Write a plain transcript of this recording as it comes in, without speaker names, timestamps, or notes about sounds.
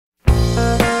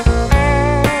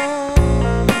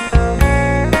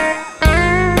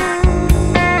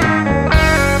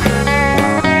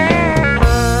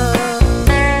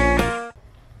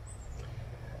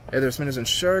Brothers, Minnows, and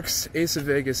Sharks. Ace of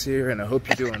Vegas here, and I hope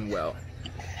you're doing well.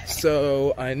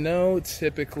 So, I know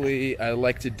typically I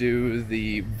like to do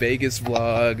the Vegas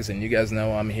vlogs, and you guys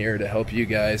know I'm here to help you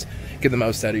guys get the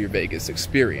most out of your Vegas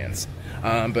experience.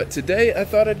 But today I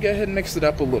thought I'd go ahead and mix it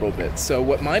up a little bit. So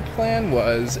what my plan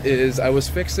is I was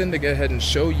fixing to go ahead and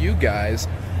show you guys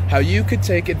how you could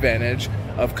take advantage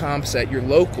of comps at your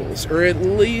locals, or at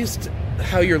least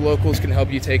how your locals can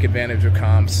help you take advantage of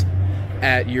comps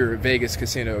at your Vegas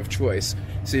casino of choice.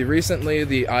 See, recently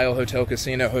the Isle Hotel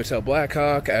Casino, Hotel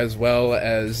Blackhawk, as well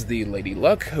as the Lady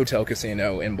Luck Hotel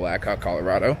Casino in Blackhawk,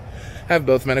 Colorado, have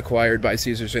both been acquired by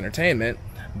Caesars Entertainment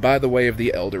by the way of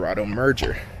the Eldorado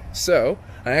merger. So,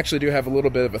 I actually do have a little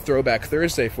bit of a throwback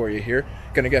Thursday for you here.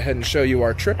 Gonna go ahead and show you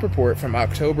our trip report from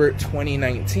October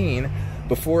 2019,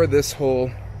 before this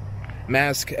whole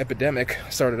mask epidemic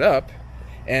started up,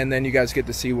 and then you guys get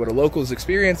to see what a local's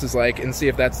experience is like and see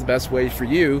if that's the best way for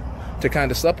you to kind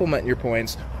of supplement your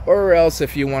points, or else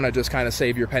if you want to just kind of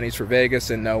save your pennies for Vegas.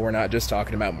 And no, we're not just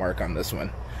talking about Mark on this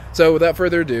one. So without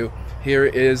further ado, here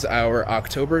is our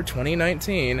October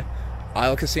 2019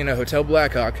 Isle Casino Hotel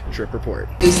Blackhawk trip report.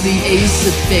 Is the Ace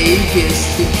of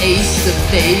Vegas, the Ace of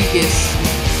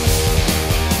Vegas.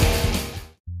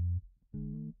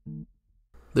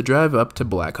 The drive up to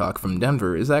Blackhawk from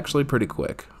Denver is actually pretty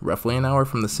quick, roughly an hour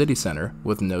from the city center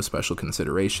with no special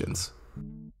considerations.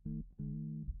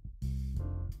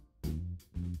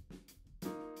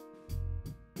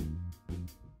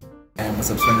 And what's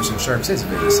up, Spinners and Sharks? Ace of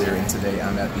Vegas here, and today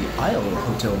I'm at the Isle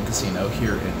Hotel and Casino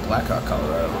here in Blackhawk,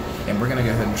 Colorado, and we're going to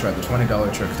go ahead and try the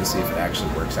 $20 trick to see if it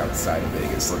actually works outside of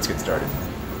Vegas. Let's get started.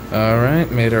 Alright,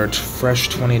 made our fresh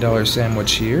 $20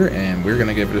 sandwich here, and we're going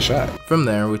to give it a shot. From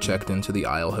there, we checked into the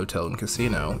Isle Hotel and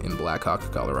Casino in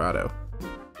Blackhawk, Colorado.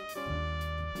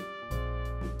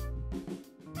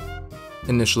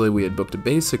 Initially, we had booked a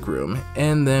basic room,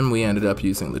 and then we ended up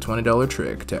using the $20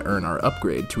 trick to earn our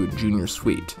upgrade to a junior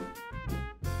suite.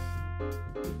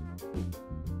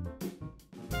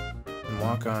 And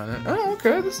walk on it. Oh,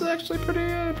 okay, this is actually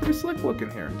pretty slick looking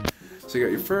here. So you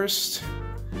got your first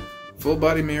full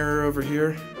body mirror over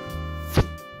here.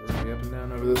 Maybe up and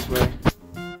down over this way.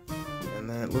 And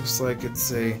then it looks like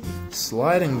it's a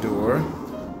sliding door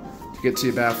to get to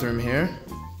your bathroom here.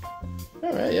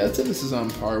 Alright, yeah, I'd say this is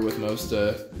on par with most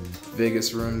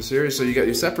Vegas rooms here. So you got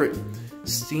your separate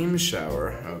steam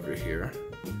shower over here.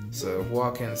 So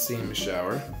walk-in steam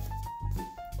shower.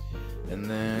 And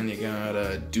then you got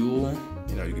a dual,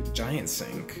 you get a giant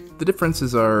sink. The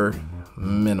differences are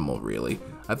minimal, really.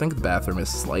 I think the bathroom is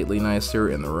slightly nicer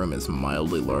and the room is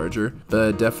mildly larger,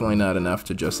 but definitely not enough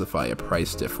to justify a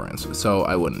price difference, so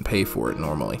I wouldn't pay for it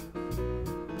normally.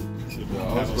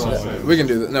 We can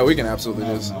do that. No, we can absolutely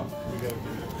do this.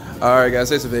 Alright guys,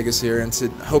 Ace of Vegas here, and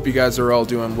hope you guys are all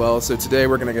doing well. So today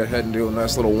we're going to go ahead and do a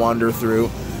nice little wander through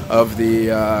of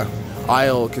the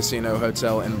Isle Casino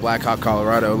Hotel in Blackhawk,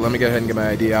 Colorado. Let me go ahead and get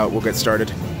my ID out. We'll get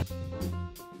started.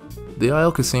 The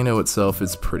Isle Casino itself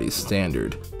is pretty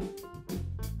standard.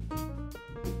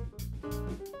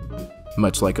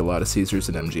 Much like a lot of Caesars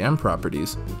and MGM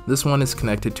properties, this one is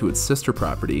connected to its sister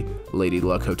property, Lady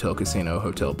Luck Hotel Casino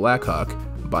Hotel Blackhawk,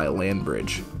 by a land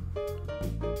bridge.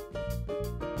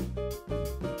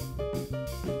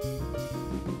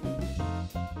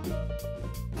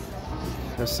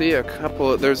 I see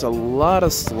there's a lot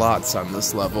of slots on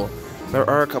this level. There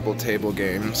are a couple table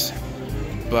games,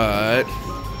 but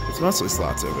it's mostly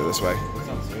slots over this way.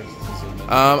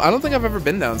 I don't think I've ever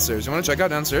been downstairs. You want to check out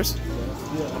downstairs?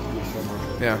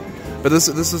 Yeah, but this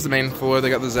is the main floor.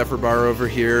 They got the Zephyr bar over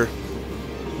here,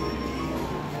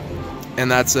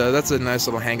 and that's a nice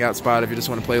little hangout spot if you just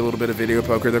want to play a little bit of video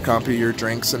poker. They'll comp you your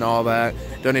drinks and all that.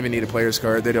 Don't even need a player's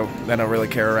card. They don't really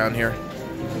care around here,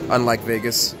 unlike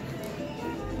Vegas.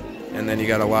 And then you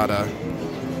got a lot of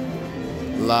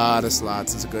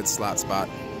slots. It's a good slot spot.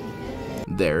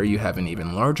 There you have an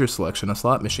even larger selection of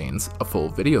slot machines, a full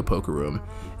video poker room,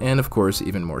 and of course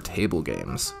even more table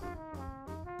games.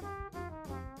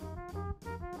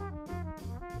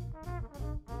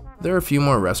 There are a few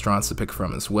more restaurants to pick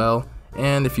from as well,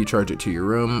 and if you charge it to your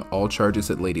room, all charges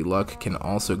at Lady Luck can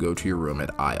also go to your room at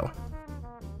Isle.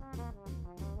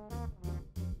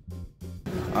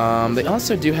 They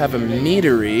also do have a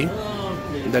meadery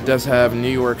that does have New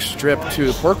York strip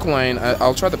too. Pork loin,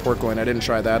 I'll try the pork loin. I didn't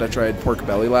try that. I tried pork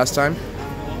belly last time.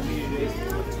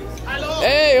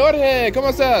 Hey, Jorge, ¿cómo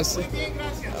estás?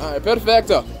 Alright,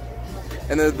 perfecto.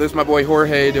 And then there's my boy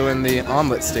Jorge doing the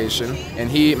omelet station, and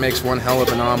he makes one hell of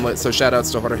an omelet, so shout outs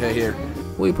to Jorge here.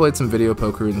 We played some video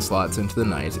poker and slots into the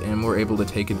night, and were able to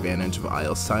take advantage of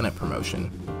Isle's sign-up promotion.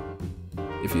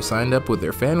 If you signed up with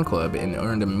their fan club and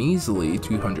earned a measly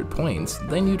 200 points,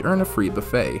 then you'd earn a free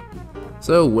buffet.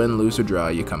 So win, lose, or draw,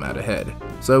 you come out ahead.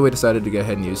 So we decided to go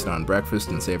ahead and use it on breakfast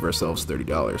and save ourselves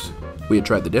 $30. We had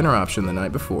tried the dinner option the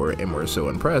night before and were so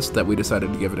impressed that we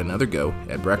decided to give it another go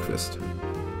at breakfast.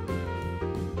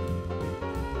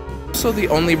 Also the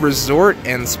only resort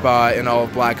and spa in all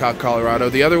of Blackhawk, Colorado.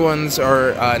 The other ones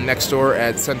are next door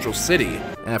at Central City.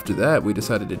 After that, we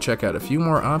decided to check out a few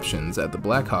more options at the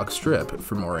Blackhawk Strip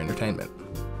for more entertainment.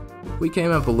 We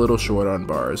came up a little short on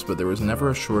bars, but there was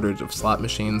never a shortage of slot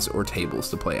machines or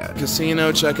tables to play at.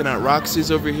 Casino, checking out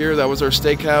Roxy's over here. That was our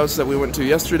steakhouse that we went to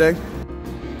yesterday.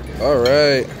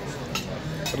 Alright.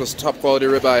 That was top quality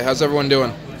ribeye. How's everyone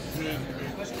doing?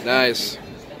 Nice.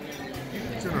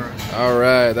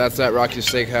 Alright, that's that Roxy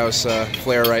Steakhouse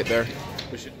flair right there.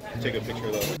 We should take a picture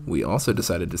of that. We also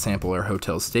decided to sample our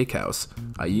hotel steakhouse.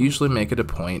 I usually make it a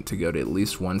point to go to at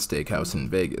least one steakhouse in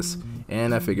Vegas,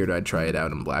 and I figured I'd try it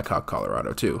out in Blackhawk,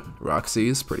 Colorado too.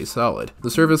 Roxy's pretty solid.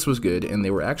 The service was good, and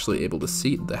they were actually able to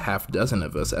seat the half dozen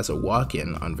of us as a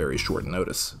walk-in on very short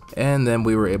notice. And then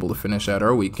we were able to finish out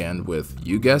our weekend with,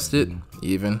 you guessed it,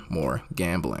 even more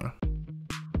gambling.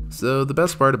 So the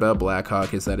best part about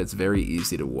Blackhawk is that it's very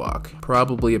easy to walk,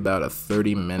 probably about a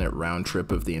 30-minute round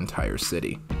trip of the entire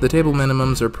city. The table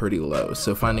minimums are pretty low,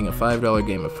 so finding a $5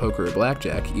 game of poker or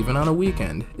blackjack, even on a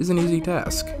weekend, is an easy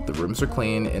task. The rooms are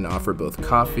clean and offer both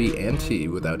coffee and tea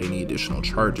without any additional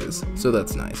charges, so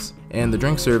that's nice. And the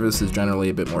drink service is generally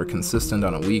a bit more consistent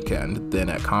on a weekend than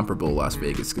at comparable Las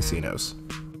Vegas casinos.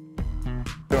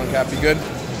 Doing Cap, you good?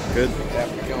 Good. Yeah,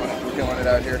 we're killing it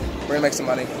out here. We're gonna make some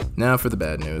money. Now for the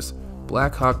bad news.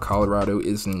 Blackhawk, Colorado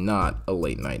is not a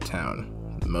late night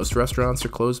town. Most restaurants are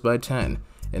closed by 10,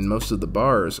 and most of the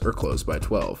bars are closed by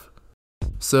 12.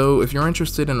 So if you're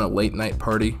interested in a late night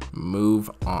party,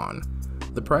 move on.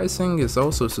 The pricing is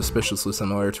also suspiciously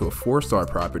similar to a 4-star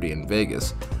property in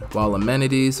Vegas, while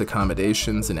amenities,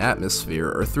 accommodations, and atmosphere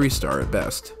are 3-star at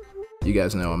best. You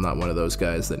guys know I'm not one of those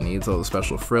guys that needs all the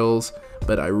special frills,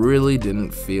 but I really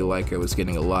didn't feel like I was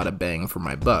getting a lot of bang for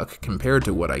my buck compared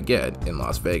to what I get in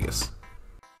Las Vegas.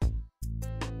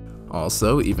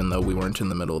 Also, even though we weren't in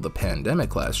the middle of the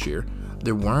pandemic last year,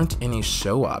 there weren't any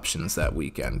show options that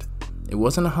weekend. It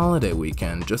wasn't a holiday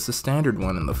weekend, just a standard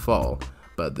one in the fall,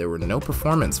 but there were no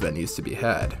performance venues to be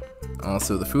had.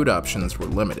 Also, the food options were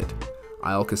limited.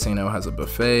 Isle Casino has a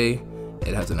buffet,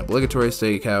 it has an obligatory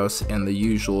steakhouse, and the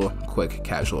usual quick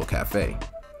casual cafe.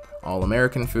 All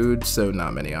American food, so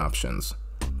not many options.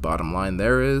 Bottom line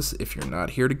there is, if you're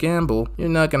not here to gamble, you're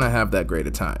not gonna have that great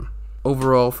a time.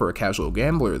 Overall, for a casual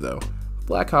gambler though,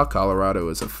 Blackhawk, Colorado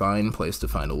is a fine place to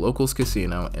find a locals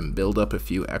casino and build up a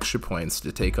few extra points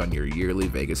to take on your yearly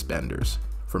Vegas benders.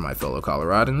 For my fellow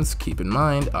Coloradans, keep in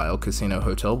mind Isle Casino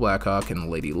Hotel Blackhawk and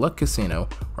Lady Luck Casino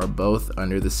are both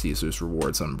under the Caesars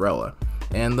Rewards umbrella,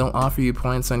 and they'll offer you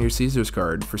points on your Caesars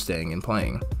card for staying and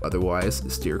playing. Otherwise,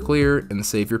 steer clear and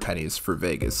save your pennies for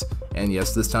Vegas. And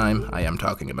yes, this time, I am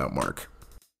talking about Mark.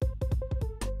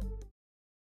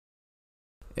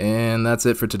 And that's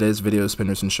it for today's video,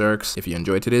 Spinners and Sharks. If you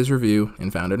enjoyed today's review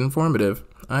and found it informative,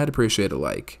 I'd appreciate a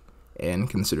like, and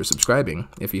consider subscribing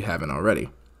if you haven't already.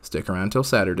 Stick around till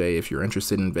Saturday if you're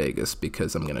interested in Vegas,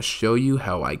 because I'm going to show you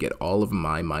how I get all of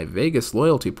my Vegas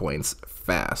loyalty points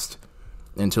fast.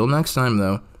 Until next time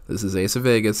though, this is Ace of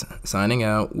Vegas, signing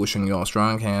out, wishing you all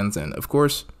strong hands, and of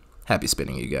course, happy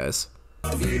spinning you guys.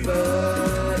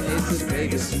 Viva Ace of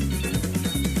Vegas.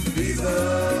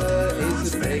 Viva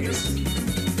Ace of Vegas.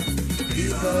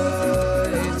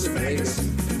 Viva Ace of Vegas.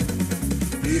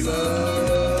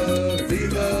 Viva